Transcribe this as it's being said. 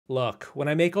Look, when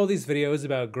I make all these videos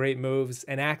about great moves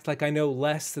and act like I know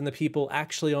less than the people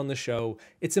actually on the show,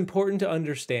 it's important to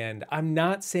understand I'm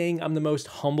not saying I'm the most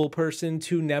humble person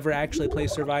to never actually play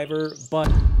Survivor,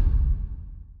 but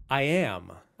I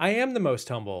am. I am the most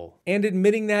humble, and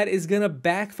admitting that is gonna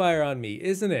backfire on me,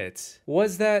 isn't it?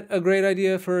 Was that a great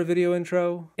idea for a video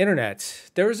intro? Internet,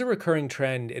 there is a recurring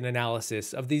trend in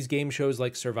analysis of these game shows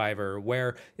like Survivor,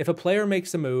 where if a player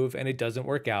makes a move and it doesn't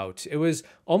work out, it was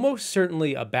almost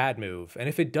certainly a bad move, and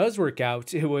if it does work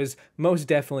out, it was most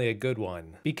definitely a good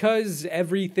one. Because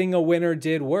everything a winner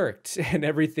did worked, and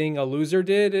everything a loser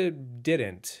did, it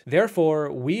didn't.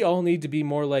 Therefore, we all need to be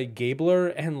more like Gabler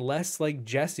and less like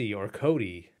Jesse or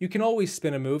Cody. You can always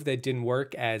spin a move that didn't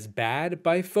work as bad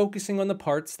by focusing on the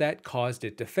parts that caused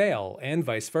it to fail, and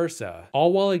vice versa,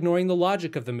 all while ignoring the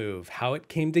logic of the move, how it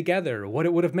came together, what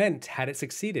it would have meant had it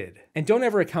succeeded. And don't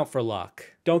ever account for luck.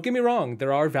 Don't get me wrong,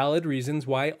 there are valid reasons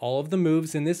why all of the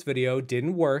moves in this video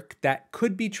didn't work that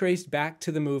could be traced back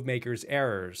to the move maker's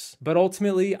errors. But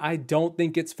ultimately, I don't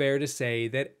think it's fair to say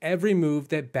that every move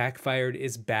that backfired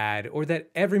is bad or that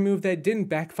every move that didn't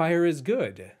backfire is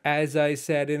good, as I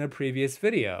said in a previous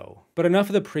video. But enough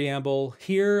of the preamble,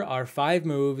 here are 5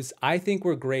 moves I think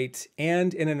were great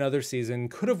and in another season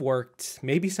could have worked,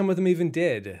 maybe some of them even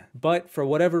did, but for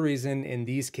whatever reason in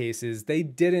these cases they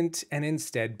didn't and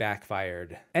instead backfired.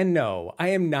 And no, I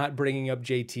am not bringing up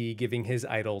JT giving his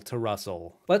idol to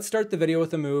Russell. Let's start the video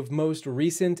with a move most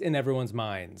recent in everyone's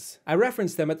minds. I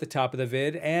referenced them at the top of the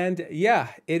vid, and yeah,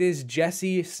 it is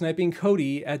Jesse sniping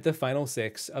Cody at the final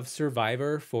 6 of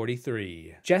Survivor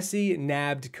 43. Jesse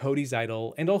nabbed Cody's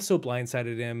idol and also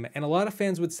blindsided him, and a lot of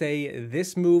fans would say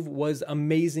this move was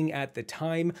amazing at the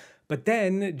time, but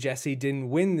then Jesse didn't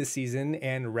win the season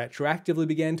and retroactively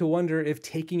began to wonder if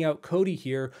taking out Cody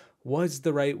here was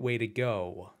the right way to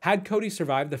go. Had Cody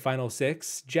survived the final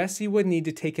 6, Jesse would need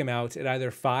to take him out at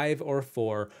either 5 or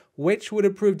 4, which would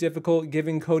have proved difficult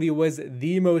given Cody was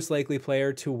the most likely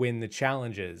player to win the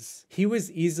challenges. He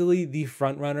was easily the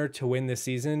frontrunner to win the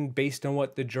season based on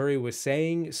what the jury was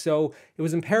saying, so it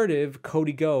was imperative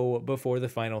Cody go before the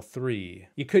final 3.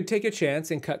 You could take a chance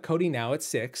and cut Cody now at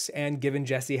 6, and given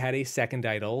Jesse had a second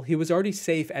idol, he was already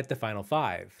safe at the final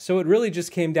 5. So it really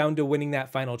just came down to winning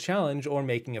that final challenge or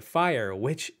making a fire,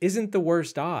 which isn't the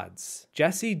worst odds.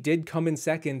 Jesse did come in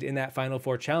second in that final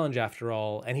 4 challenge after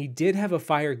all, and he did have a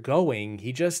fire going.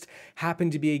 He just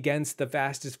happened to be against the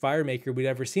fastest fire maker we'd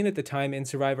ever seen at the time in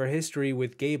Survivor history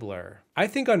with Gabler. I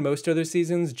think on most other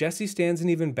seasons, Jesse stands an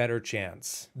even better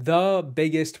chance. The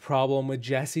biggest problem with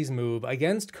Jesse's move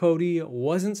against Cody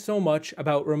wasn't so much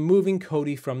about removing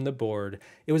Cody from the board,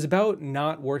 it was about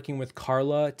not working with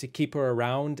Carla to keep her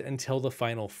around until the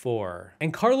final 4.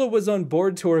 And Carla was on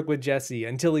board to work with Jesse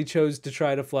until he chose to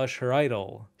try to flush her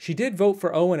idol. She did vote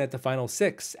for Owen at the final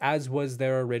 6, as was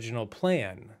their original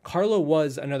plan. Carla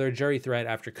was another jury threat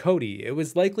after Cody. It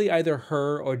was likely either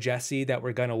her or Jesse that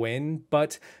were gonna win,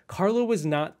 but Carla was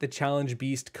not the challenge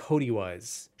beast Cody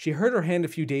was. She hurt her hand a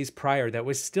few days prior that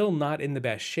was still not in the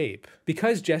best shape.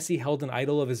 Because Jesse held an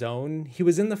idol of his own, he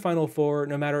was in the final 4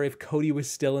 no matter if Cody was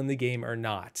still in the game or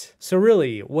not. So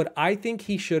really, what I think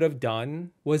he should have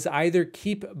done was either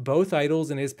keep both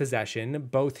idols in his possession,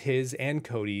 both his and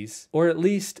Cody's, or at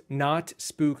least not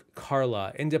spook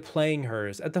Carla into playing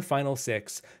hers at the final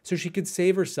 6 so she could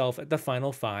save herself at the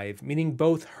final 5, meaning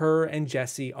both her and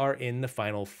Jesse are in the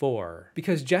final 4.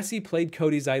 Because Jesse played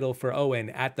Cody's idol for Owen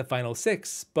at the final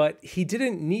 6, but he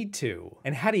didn't need to.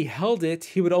 And had he held it,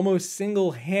 he would almost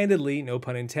single-handedly, no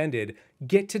pun intended,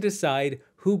 get to decide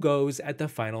who goes at the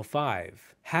final 5.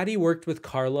 Had he worked with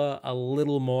Carla a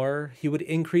little more, he would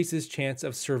increase his chance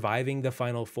of surviving the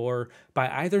final 4 by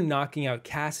either knocking out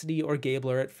Cassidy or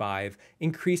Gabler at 5,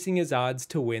 increasing his odds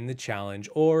to win the challenge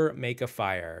or make a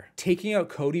fire. Taking out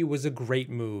Cody was a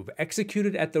great move,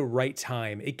 executed at the right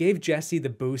time. It gave Jesse the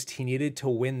boost he needed to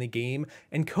win the game,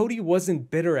 and Cody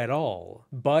wasn't bitter at all.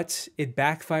 But it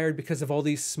backfired because of all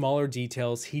these smaller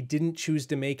details he didn't choose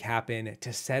to make happen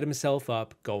to set himself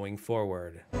up going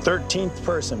forward. 13th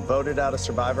person voted out of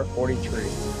Survivor 43.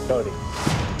 Cody.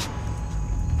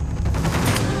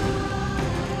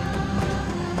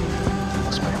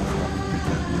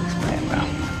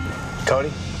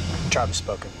 Cody, tribe has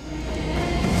spoken.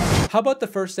 How about the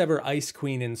first ever Ice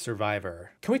Queen in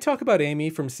Survivor? Can we talk about Amy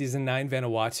from season 9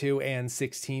 Vanuatu and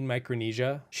 16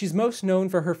 Micronesia? She's most known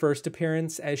for her first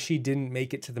appearance, as she didn't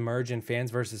make it to the merge in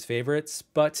Fans vs. Favorites,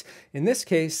 but in this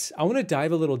case, I want to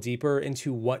dive a little deeper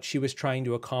into what she was trying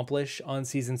to accomplish on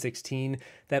season 16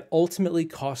 that ultimately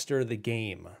cost her the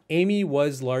game. Amy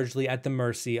was largely at the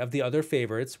mercy of the other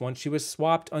favorites once she was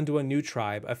swapped onto a new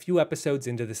tribe a few episodes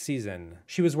into the season.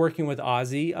 She was working with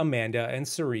Ozzy, Amanda, and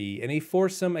Cirie in a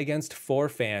foursome against 4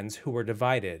 fans who were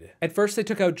divided. At first they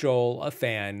took out Joel, a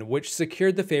fan, which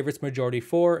secured the favorites majority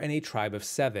 4 and a tribe of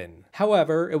 7.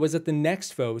 However, it was at the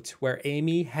next vote where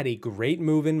Amy had a great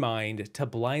move in mind to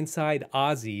blindside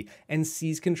Ozzy and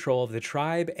seize control of the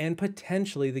tribe and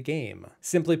potentially the game.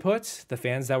 Simply put, the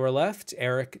fans that were left,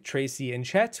 Eric, Tracy, and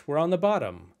Chet, were on the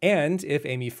bottom. And if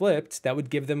Amy flipped, that would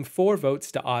give them 4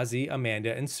 votes to Ozzy,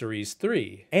 Amanda, and Cirie's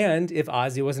 3. And if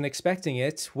Ozzy wasn't expecting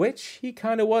it, which he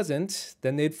kinda wasn't,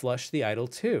 then they'd flush the idol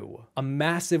too. A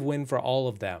massive win for all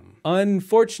of them.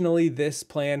 Unfortunately, this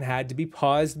plan had to be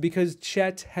paused because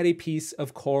Chet had a piece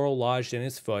of coral lodged in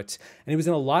his foot, and he was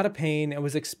in a lot of pain and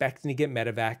was expecting to get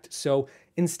medevaced, so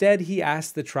instead, he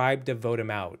asked the tribe to vote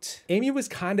him out. Amy was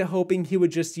kinda hoping he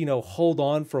would just, hold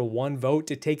on for 1 vote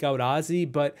to take out Ozzy,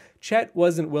 but Chet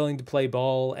wasn't willing to play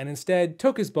ball and instead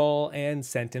took his ball and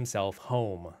sent himself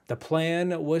home. The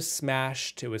plan was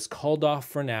smashed. It was called off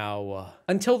for now.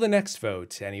 Until the next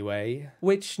vote, anyway.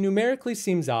 Which numerically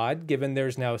seems odd, given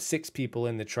there's now 6 people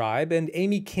in the tribe, and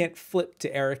Amy can't flip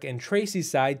to Eric and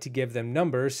Tracy's side to give them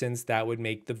numbers, since that would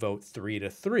make the vote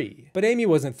 3-3. But Amy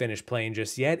wasn't finished playing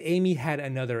just yet. Amy had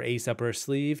another ace up her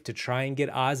sleeve to try and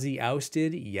get Ozzy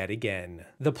ousted yet again.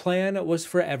 The plan was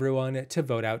for everyone to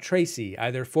vote out Tracy,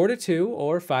 either 4-2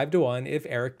 or 5-1 if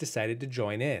Eric decided to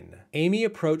join in. Amy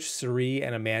approached Cirie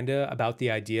and Amanda about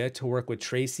the idea to work with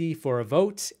Tracy for a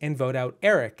vote and vote out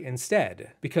Eric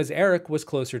instead, because Eric was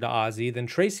closer to Ozzy than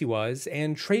Tracy was,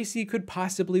 and Tracy could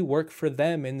possibly work for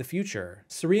them in the future.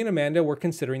 Cirie and Amanda were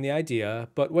considering the idea,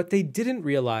 but what they didn't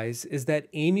realize is that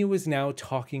Amy was now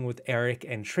talking with Eric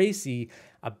and Tracy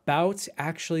about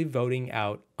actually voting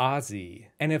out Ozzy.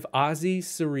 And if Ozzy,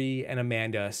 Cirie, and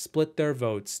Amanda split their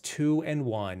votes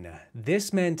 2-1,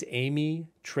 this meant Amy,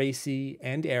 Tracy,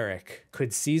 and Eric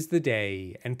could seize the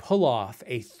day and pull off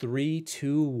a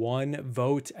 3-2-1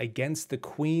 vote against the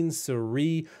Queen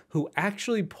Cirie, who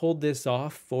actually pulled this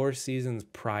off 4 seasons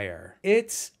prior.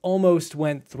 It almost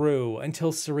went through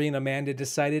until Cirie and Amanda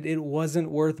decided it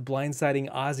wasn't worth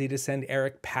blindsiding Ozzy to send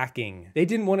Eric packing. They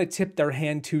didn't want to tip their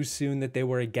hand too soon that they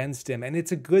were against him, and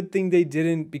it's a good thing they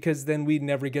didn't, because then we'd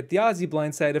never get the Ozzy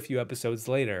blindside a few episodes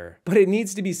later. But it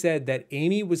needs to be said that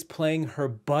Amy was playing her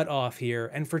butt off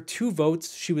here, and for 2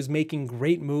 votes, she was making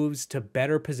great moves to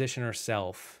better position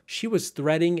herself. She was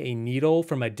threading a needle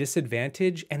from a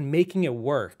disadvantage and making it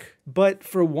work. But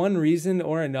for one reason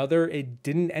or another, it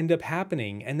didn't end up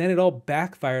happening, and then it all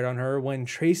backfired on her when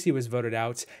Tracy was voted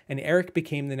out and Eric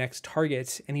became the next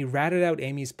target, and he ratted out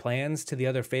Amy's plans to the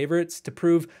other favorites to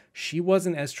prove she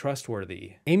wasn't as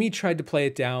trustworthy. Amy tried to play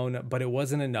it down, but it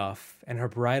wasn't enough, and her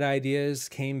bright ideas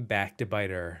came back to bite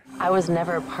her. I was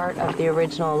never a part of the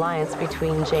original alliance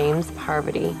between James,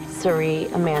 Parvati, Cirie,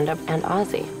 Amanda, and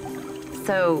Ozzy.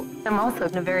 So I'm also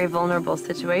in a very vulnerable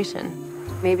situation.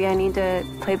 Maybe I need to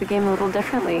play the game a little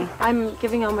differently. I'm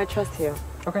giving all my trust to you.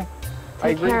 Okay.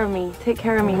 Take care of me. Take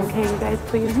care of me, okay, you guys,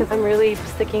 please? Because I'm really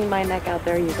sticking my neck out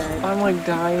there, you guys. I'm like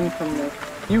dying from this.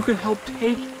 You could help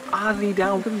take Ozzy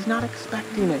down, but he's not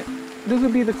expecting it. This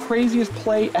would be the craziest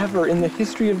play ever in the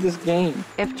history of this game.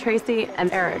 If Tracy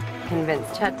and Eric convince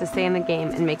Chet to stay in the game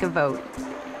and make a vote,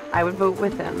 I would vote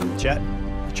with them. Chet,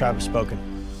 the tribe has spoken.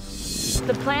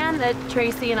 The plan that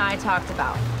Tracy and I talked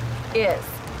about is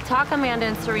talk Amanda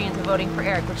and Cirie into voting for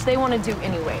Eric, which they want to do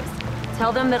anyways.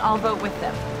 Tell them that I'll vote with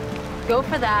them. Go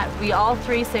for that. We all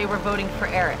 3 say we're voting for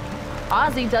Eric.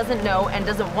 Ozzy doesn't know and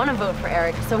doesn't want to vote for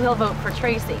Eric, so he'll vote for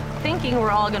Tracy, thinking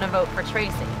we're all going to vote for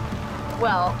Tracy.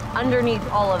 Well, underneath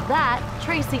all of that,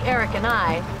 Tracy, Eric, and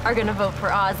I are going to vote for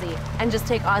Ozzy and just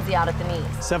take Ozzy out at the knees.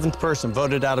 7th person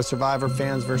voted out of Survivor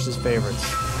Fans vs. Favorites.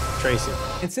 Tracy.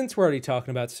 And since we're already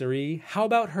talking about Cirie, how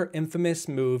about her infamous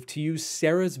move to use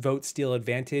Sarah's vote steal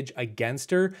advantage against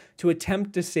her to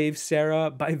attempt to save Sarah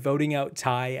by voting out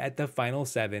Ty at the final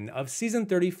 7 of season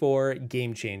 34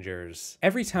 Game Changers?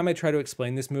 Every time I try to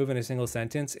explain this move in a single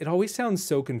sentence, it always sounds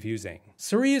so confusing.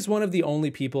 Cirie is one of the only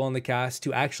people on the cast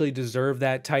to actually deserve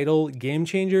that title, Game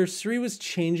Changer. Cirie was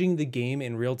changing the game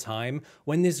in real time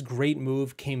when this great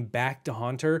move came back to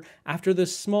haunt her after the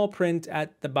small print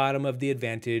at the bottom of the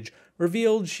advantage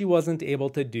revealed she wasn't able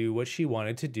to do what she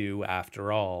wanted to do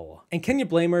after all. And can you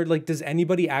blame her? Like, does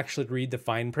anybody actually read the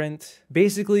fine print?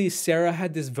 Basically, Sarah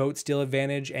had this vote steal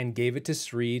advantage and gave it to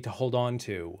Suri to hold on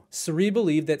to. Suri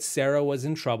believed that Sarah was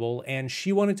in trouble and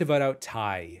she wanted to vote out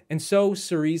Ty. And so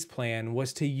Suri's plan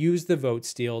was to use the vote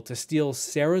steal to steal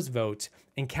Sarah's vote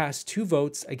and cast 2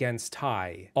 votes against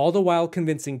Ty, all the while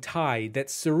convincing Ty that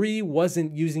Suri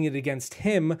wasn't using it against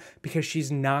him because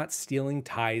she's not stealing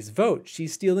Ty's vote,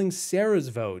 she's stealing Sarah's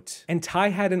vote. And Ty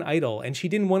had an idol, and she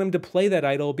didn't want him to play that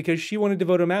idol because she wanted to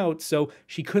vote him out, so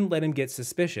she couldn't let him get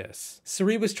suspicious.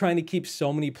 Suri was trying to keep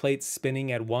so many plates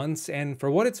spinning at once, and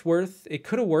for what it's worth, it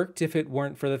could have worked if it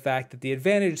weren't for the fact that the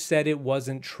advantage said it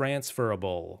wasn't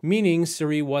transferable, meaning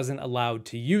Suri wasn't allowed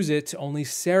to use it, only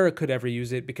Sarah could ever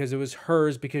use it because it was hers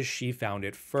because she found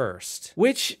it first.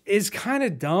 Which is kind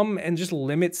of dumb and just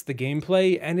limits the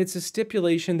gameplay, and it's a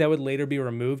stipulation that would later be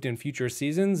removed in future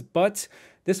seasons, but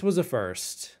this was a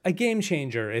first. A game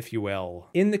changer, if you will.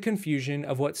 In the confusion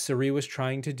of what Suri was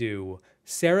trying to do,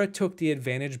 Sarah took the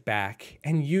advantage back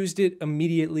and used it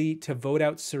immediately to vote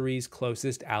out Suri's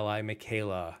closest ally,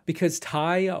 Michaela. Because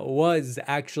Ty was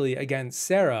actually against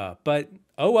Sarah, but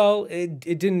oh well, it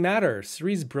didn't matter.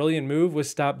 Suri's brilliant move was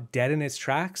stopped dead in its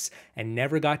tracks and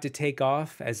never got to take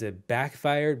off, as it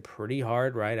backfired pretty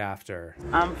hard right after.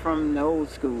 I'm from the old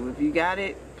school. If you got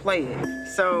it, play it.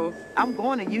 So I'm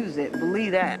going to use it,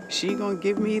 believe that. She gonna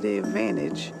give me the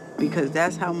advantage because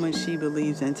that's how much she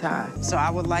believes in Ty. So I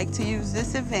would like to use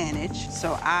this advantage,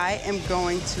 so I am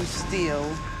going to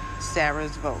steal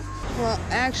Sarah's vote. Well,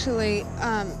 actually,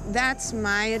 that's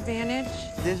my advantage.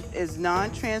 This is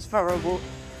non-transferable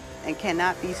and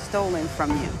cannot be stolen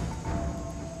from you.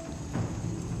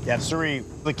 Yeah, Suri,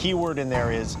 the key word in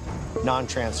there is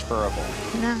non-transferable.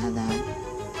 Can I have that?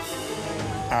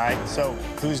 All right, so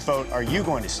whose vote are you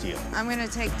going to steal? I'm gonna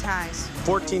take Ty's.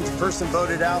 14th person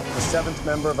voted out, the 7th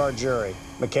member of our jury.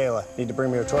 Michaela, need to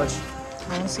bring me your torch?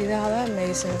 I don't see how that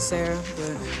made sense, Sarah,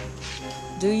 but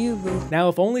do you, boo? Now,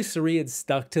 if only Suri had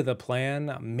stuck to the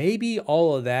plan, maybe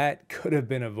all of that could have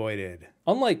been avoided.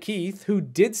 Unlike Keith, who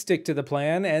did stick to the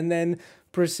plan and then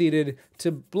proceeded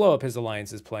to blow up his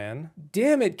alliance's plan.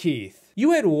 Damn it, Keith.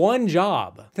 You had one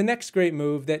job. The next great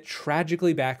move that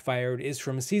tragically backfired is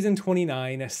from season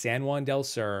 29, San Juan del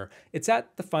Sur. It's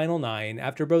at the final 9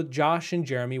 after both Josh and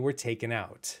Jeremy were taken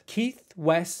out. Keith,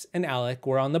 Wes, and Alec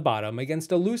were on the bottom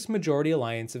against a loose majority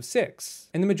alliance of 6.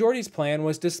 And the majority's plan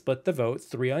was to split the vote,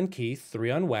 3 on Keith,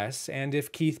 3 on Wes, and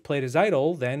if Keith played his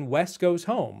idol, then Wes goes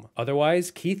home.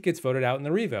 Otherwise, Keith gets voted out in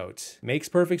the revote. Makes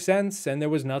perfect sense, and there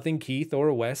was nothing Keith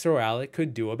or Wes or Alec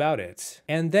could do about it.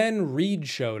 And then Reed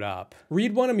showed up.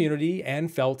 Reed won immunity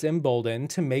and felt emboldened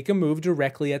to make a move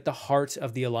directly at the heart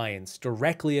of the alliance,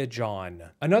 directly at John,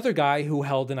 another guy who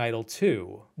held an idol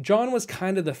too. John was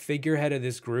kind of the figurehead of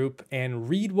this group, and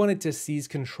Reed wanted to seize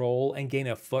control and gain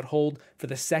a foothold for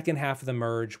the second half of the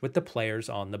merge with the players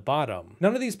on the bottom.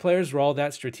 None of these players were all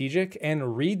that strategic,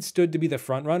 and Reed stood to be the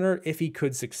frontrunner if he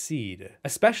could succeed,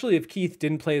 especially if Keith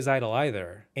didn't play his idol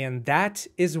either. And that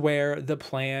is where the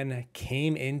plan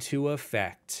came into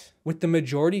effect. With the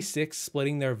majority 6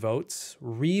 splitting their votes,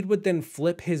 Reed would then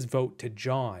flip his vote to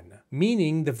John,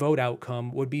 meaning the vote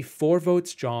outcome would be 4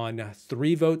 votes John,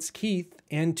 3 votes Keith,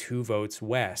 and 2 votes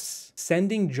Wes,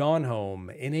 sending John home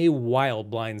in a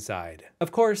wild blindside.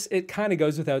 Of course, it kind of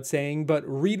goes without saying, but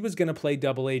Reed was going to play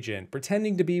double agent,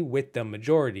 pretending to be with the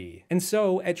majority. And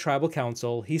so, at Tribal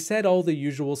Council, he said all the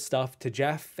usual stuff to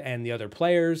Jeff and the other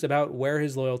players about where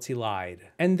his loyalty lied.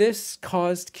 And this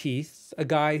caused Keith, a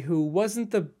guy who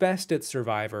wasn't the best at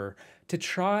Survivor, to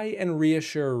try and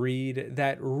reassure Reed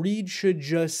that Reed should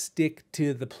just stick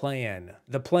to the plan.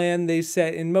 The plan they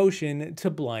set in motion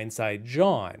to blindside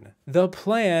John. The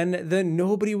plan that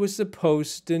nobody was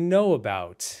supposed to know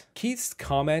about. Keith's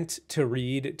comment to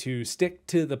Reed to stick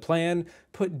to the plan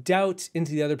put doubt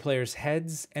into the other players'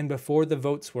 heads, and before the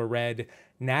votes were read,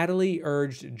 Natalie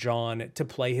urged John to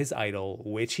play his idol,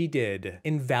 which he did,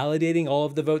 invalidating all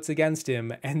of the votes against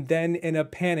him, and then in a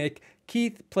panic,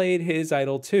 Keith played his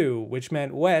idol too, which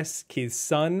meant Wes, Keith's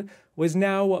son, was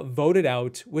now voted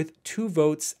out with 2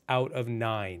 votes out of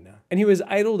 9. And he was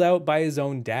idled out by his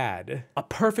own dad. A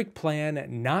perfect plan,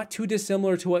 not too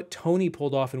dissimilar to what Tony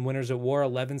pulled off in Winners at War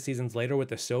 11 seasons later with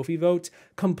the Sophie vote,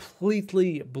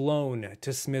 completely blown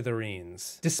to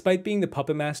smithereens. Despite being the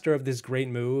puppet master of this great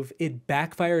move, it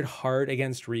backfired hard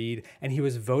against Reed, and he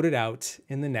was voted out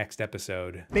in the next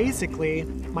episode. Basically,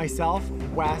 myself,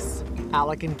 Wes,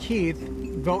 Alec, and Keith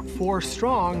vote 4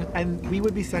 strong, and we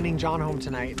would be sending John home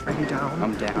tonight. Are you down?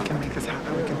 I'm down. We can make this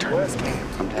happen. We can turn this game.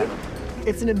 I'm down.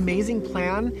 It's an amazing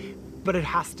plan, but it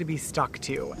has to be stuck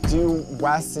to. Do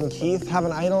Wes and Keith have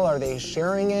an idol? Are they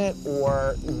sharing it?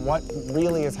 Or what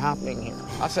really is happening here?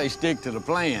 I say stick to the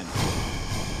plan.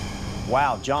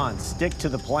 Wow, John, stick to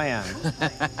the plan.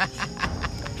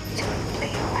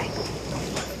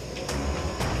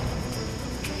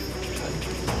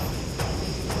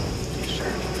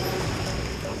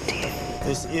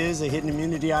 This is a hidden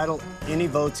immunity idol. Any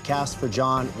votes cast for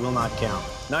John will not count.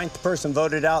 9th person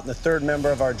voted out and the 3rd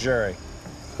member of our jury.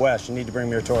 Wes, you need to bring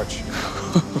me your torch.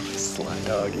 Sly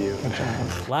dog, you.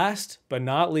 Last but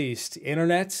not least,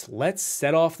 internet, let's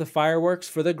set off the fireworks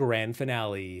for the grand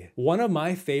finale. One of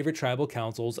my favorite tribal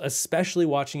councils, especially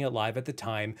watching it live at the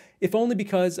time, if only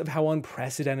because of how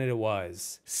unprecedented it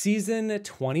was. Season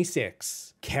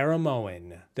 26.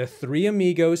 Caramoan. The Three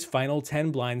Amigos Final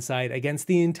 10 blindside against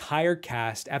the entire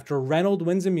cast after Reynolds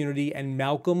wins immunity and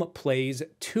Malcolm plays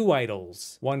 2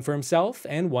 idols. One for himself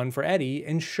and one for Eddie,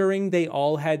 ensuring they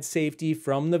all had safety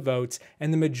from the votes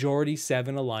and the majority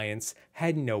 7 alliance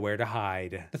had nowhere to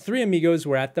hide. The Three Amigos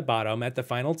were at the bottom at the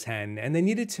final 10, and they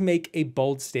needed to make a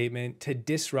bold statement to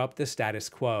disrupt the status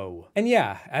quo. And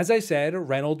yeah, as I said,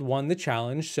 Reynolds won the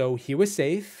challenge, so he was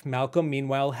safe. Malcolm,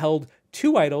 meanwhile, held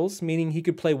 2 idols, meaning he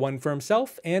could play one for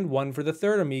himself and one for the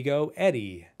 3rd amigo,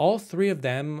 Eddie. All 3 of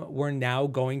them were now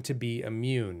going to be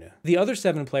immune. The other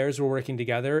 7 players were working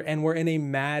together and were in a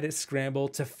mad scramble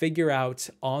to figure out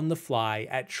on the fly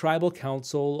at Tribal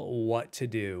Council what to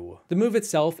do. The move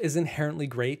itself is inherently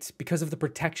great because of the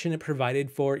protection it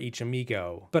provided for each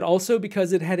amigo, but also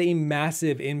because it had a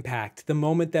massive impact the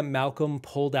moment that Malcolm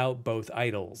pulled out both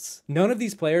idols. None of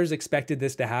these players expected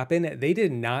this to happen. They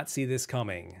did not see this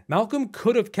coming. Malcolm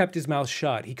could have kept his mouth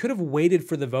shut. He could have waited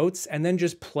for the votes and then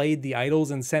just played the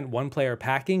idols and sent one player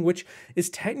packing, which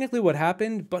is technically what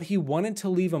happened, but he wanted to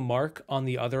leave a mark on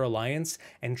the other alliance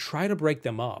and try to break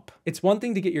them up. It's one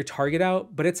thing to get your target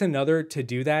out, but it's another to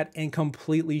do that and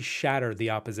completely shatter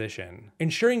the opposition.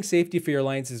 Ensuring safety for your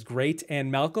alliance is great,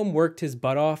 and Malcolm worked his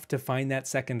butt off to find that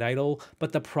second idol,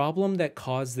 but the problem that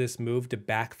caused this move to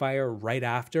backfire right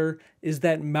after is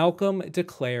that Malcolm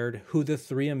declared who the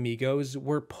 3 amigos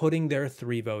were putting their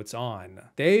 3 votes on.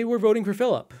 They were voting for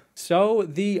Philip. So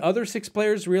the other 6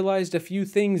 players realized a few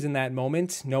things in that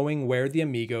moment, knowing where the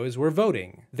amigos were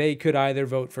voting. They could either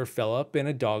vote for Philip in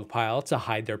a dog pile to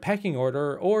hide their pecking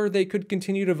order, or they could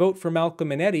continue to vote for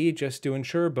Malcolm and Eddie just to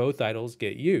ensure both idols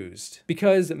get used.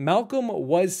 Because Malcolm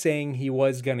was saying he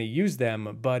was gonna use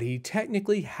them, but he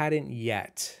technically hadn't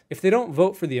yet. If they don't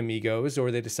vote for the amigos,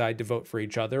 or they decide to vote for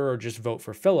each other, or just vote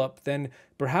for Philip, then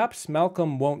perhaps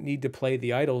Malcolm won't need to play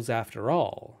the idols after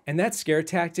all. And that scare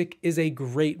tactic is a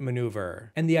great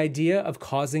maneuver. And the idea of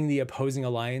causing the opposing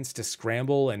alliance to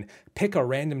scramble and pick a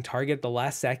random target at the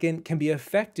last second can be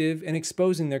effective in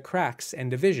exposing their cracks and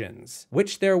divisions,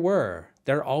 which there were.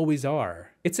 There always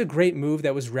are. It's a great move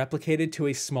that was replicated to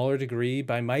a smaller degree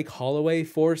by Mike Holloway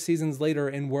 4 seasons later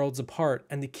in Worlds Apart,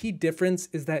 and the key difference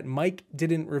is that Mike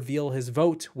didn't reveal his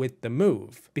vote with the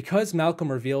move. Because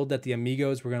Malcolm revealed that the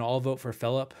amigos were going to all vote for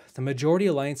Philip, the majority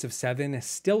alliance of 7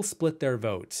 still split their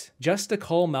vote, just to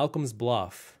call Malcolm's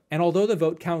bluff. And although the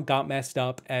vote count got messed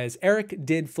up, as Eric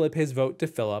did flip his vote to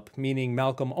Philip, meaning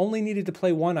Malcolm only needed to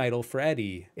play 1 idol for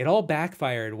Eddie, it all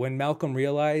backfired when Malcolm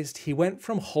realized he went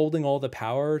from holding all the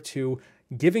power to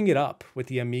giving it up with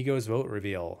the amigos vote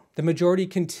reveal. The majority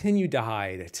continued to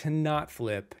hide, to not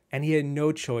flip, and he had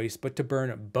no choice but to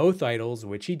burn both idols,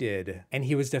 which he did, and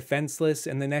he was defenseless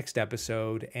in the next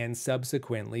episode and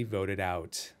subsequently voted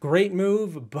out. Great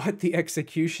move, but the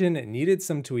execution needed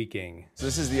some tweaking. So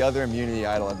this is the other immunity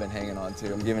idol I've been hanging on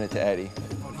to. I'm giving it to Eddie.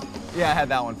 Yeah, I had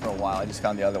that one for a while. I just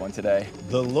found the other one today.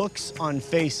 The looks on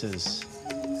faces.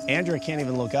 Andrea can't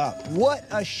even look up. What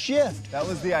a shift! That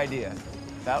was the idea.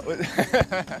 That was...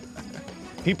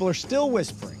 People are still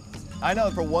whispering. I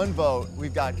know, for 1 vote,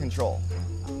 we've got control.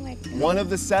 Oh my God. 1 of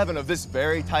the 7 of this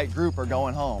very tight group are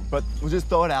going home. But we'll just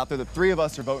throw it out there, the 3 of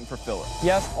us are voting for Philip.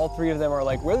 Yes, all 3 of them are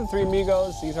like, we're the 3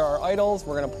 amigos, these are our idols,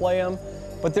 we're gonna play them.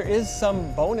 But there is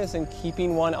some bonus in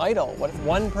keeping 1 idol. What if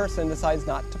 1 person decides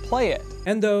not to play it?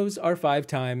 And those are 5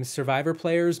 times Survivor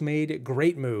players made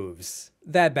great moves.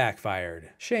 That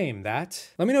backfired. Shame that.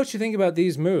 Let me know what you think about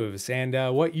these moves and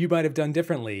what you might have done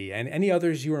differently and any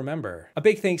others you remember. A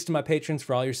big thanks to my patrons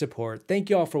for all your support.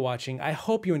 Thank you all for watching. I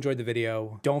hope you enjoyed the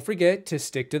video. Don't forget to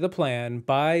stick to the plan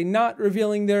by not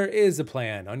revealing there is a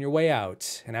plan on your way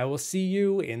out, and I will see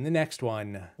you in the next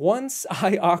one. Once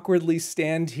I awkwardly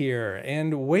stand here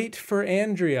and wait for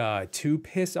Andrea to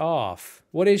piss off.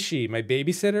 What is she, my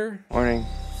babysitter? Morning.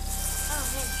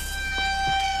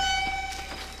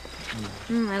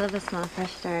 I love the smell of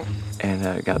fresh start.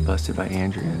 And got busted by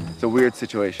Andrea. It's a weird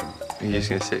situation. Are you just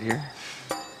gonna sit here?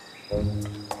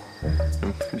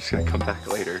 I'm just gonna come back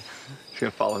later. You're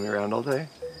gonna follow me around all day?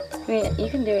 I mean, you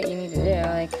can do what you need to do.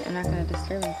 Like, I'm not gonna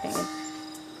disturb anything.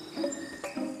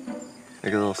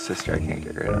 Like a little sister I can't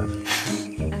get rid of.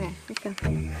 Okay, let's go.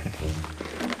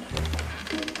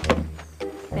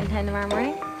 Same time tomorrow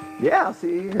morning? Yeah, I'll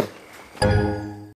see you here.